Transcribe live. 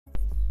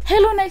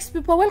Hello nice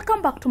people,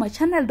 welcome back to my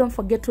channel. Don't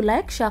forget to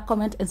like, share,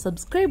 comment and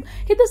subscribe.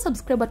 Hit the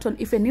subscribe button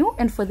if you're new,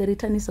 and for the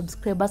returning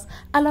subscribers,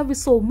 I love you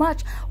so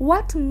much.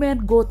 What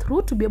men go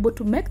through to be able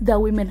to make their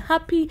women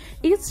happy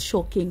is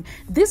shocking.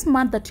 This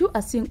man that you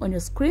are seeing on your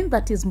screen,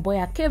 that is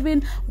Mboya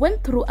Kevin,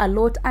 went through a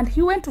lot and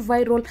he went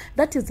viral.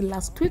 That is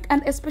last week,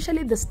 and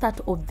especially the start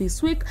of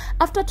this week,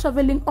 after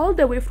traveling all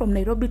the way from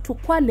Nairobi to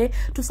Kwale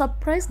to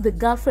surprise the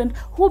girlfriend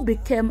who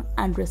became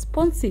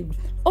unresponsive.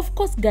 Of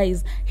course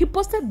guys, he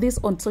posted this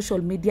on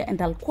social media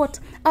and I'll quote,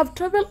 "I've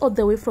traveled all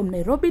the way from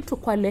Nairobi to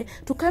Kwale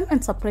to come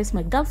and surprise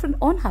my girlfriend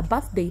on her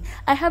birthday.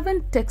 I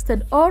haven't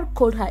texted or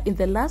called her in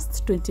the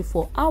last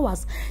 24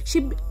 hours.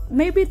 She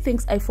maybe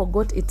thinks I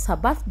forgot it's her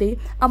birthday.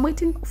 I'm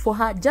waiting for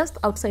her just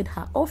outside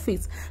her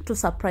office to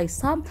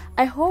surprise her.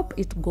 I hope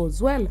it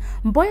goes well."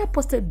 Mboya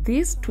posted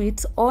these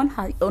tweets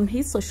on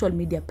his social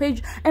media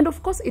page, and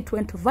of course it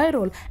went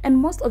viral, and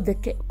most of the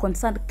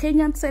concerned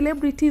Kenyan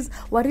celebrities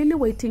were really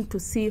waiting to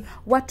see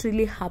what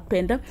really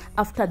happened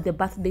after the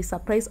birthday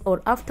surprise,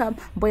 or after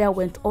Mboya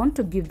went on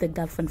to give the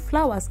girlfriend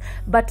flowers.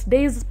 But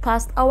days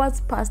passed,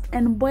 hours passed,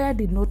 and Mboya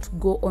did not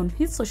go on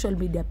his social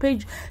media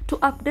page to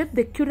update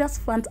the curious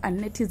fans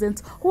and netizens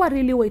who are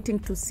really waiting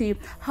to see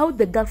how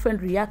the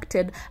girlfriend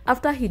reacted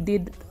after he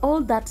did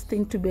all that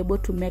thing to be able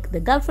to make the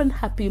girlfriend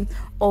happy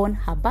on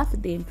her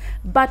birthday.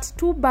 But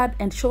too bad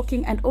and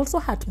shocking and also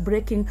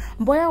heartbreaking,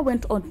 Mboya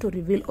went on to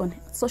reveal on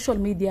social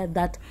media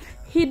that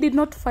he did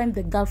not find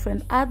the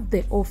girlfriend at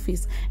the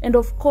office, and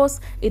of course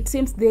it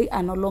seems they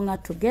are no longer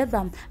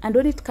together. And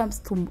when it comes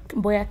to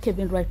Mboya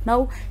Kevin right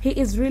now, he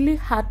is really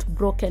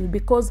heartbroken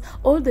because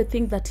all the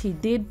things that he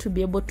did to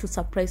be able to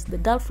surprise the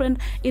girlfriend,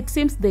 it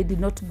seems they did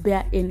not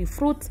bear any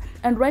fruits,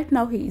 and right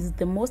now he is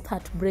the most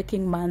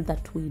heartbreaking man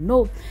that we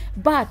know.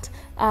 But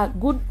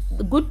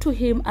good to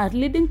him, a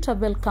leading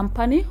travel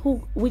company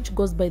which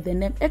goes by the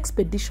name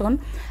Expedition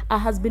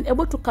has been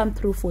able to come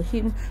through for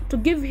him to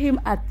give him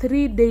a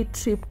 3-day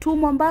trip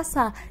to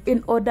Mombasa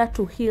in order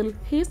to heal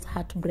his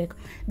heartbreak.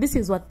 This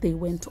is what they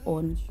went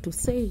on to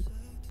say.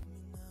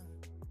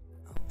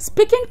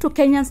 Speaking to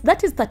Kenyans,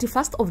 that is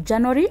 31st of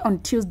January on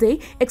Tuesday,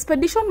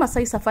 Expedition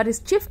Masai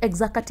Safari's chief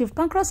executive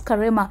Pancras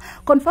Karema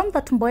confirmed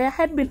that Mboya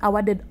had been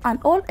awarded an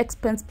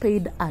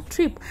all-expense-paid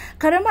trip.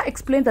 Karema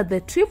explained that the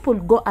trip will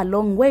go a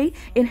long way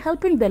in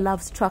helping the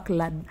love-struck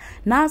lad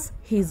nurse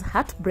his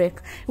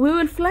heartbreak. "We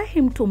will fly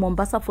him to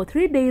Mombasa for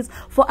 3 days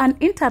for an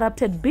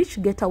uninterrupted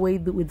beach getaway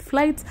with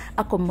flights,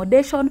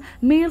 accommodation,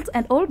 meals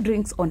and all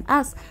drinks on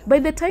us. By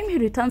the time he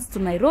returns to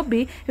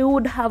Nairobi, he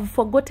would have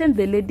forgotten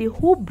the lady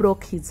who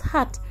broke his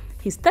heart,"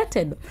 he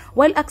stated.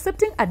 While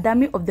accepting a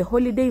dummy of the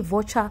holiday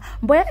voucher,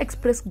 Mboya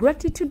expressed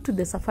gratitude to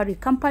the safari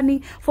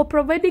company for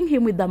providing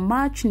him with a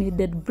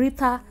much-needed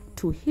breather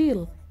to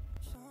heal.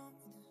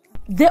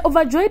 The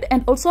overjoyed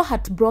and also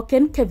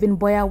heartbroken Kevin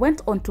Mboya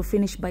went on to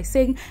finish by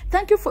saying,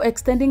 "Thank you for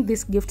extending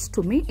this gift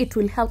to me. It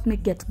will help me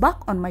get back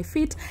on my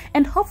feet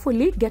and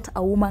hopefully get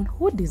a woman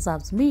who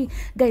deserves me."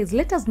 Guys,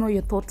 let us know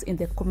your thoughts in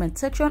the comment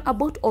section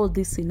about all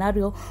this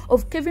scenario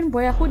of Kevin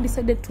Mboya, who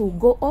decided to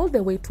go all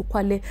the way to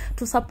Kwale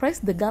to surprise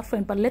the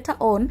girlfriend, but later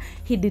on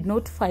he did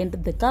not find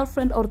the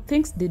girlfriend, or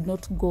things did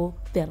not go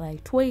the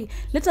right way.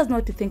 Let us know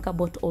what you think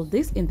about all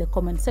this in the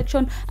comment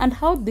section, and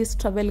how this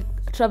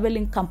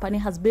traveling company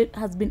has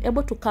been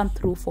able to come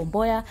through for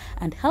Mboya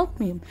and help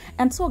him.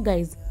 And so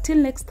guys, till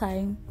next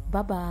time,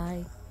 bye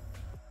bye.